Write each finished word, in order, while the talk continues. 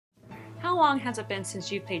How long has it been since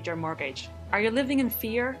you've paid your mortgage? Are you living in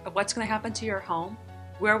fear of what's going to happen to your home?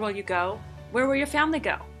 Where will you go? Where will your family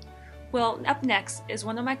go? Well, up next is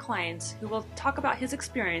one of my clients who will talk about his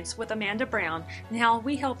experience with Amanda Brown and how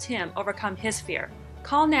we helped him overcome his fear.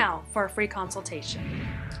 Call now for a free consultation.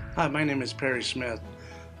 Hi, my name is Perry Smith.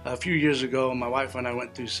 A few years ago, my wife and I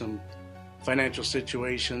went through some financial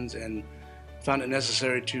situations and found it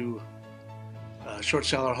necessary to short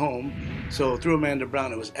sell our home. So through Amanda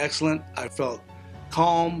Brown, it was excellent. I felt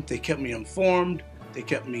calm. They kept me informed. They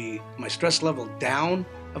kept my stress level down.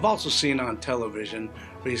 I've also seen on television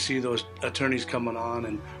where you see those attorneys coming on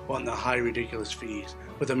and wanting the high, ridiculous fees.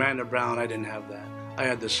 With Amanda Brown, I didn't have that. I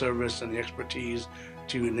had the service and the expertise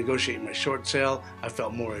to negotiate my short sale. I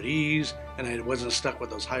felt more at ease, and I wasn't stuck with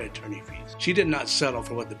those high attorney fees. She did not settle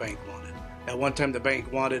for what the bank wanted. At one time, the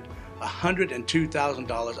bank wanted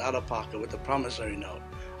 $102,000 out of pocket with a promissory note.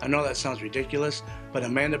 I know that sounds ridiculous, but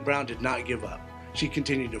Amanda Brown did not give up. She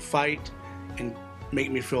continued to fight and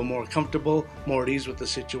make me feel more comfortable, more at ease with the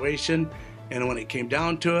situation. And when it came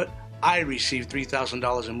down to it, I received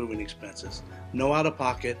 $3,000 in moving expenses. No out of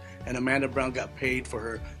pocket, and Amanda Brown got paid for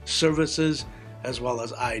her services as well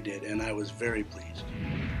as I did, and I was very pleased.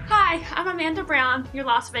 Hi, I'm Amanda Brown, your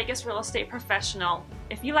Las Vegas real estate professional.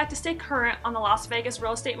 If you like to stay current on the Las Vegas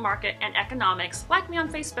real estate market and economics, like me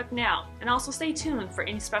on Facebook now, and also stay tuned for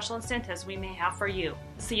any special incentives we may have for you.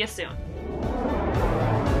 See you soon.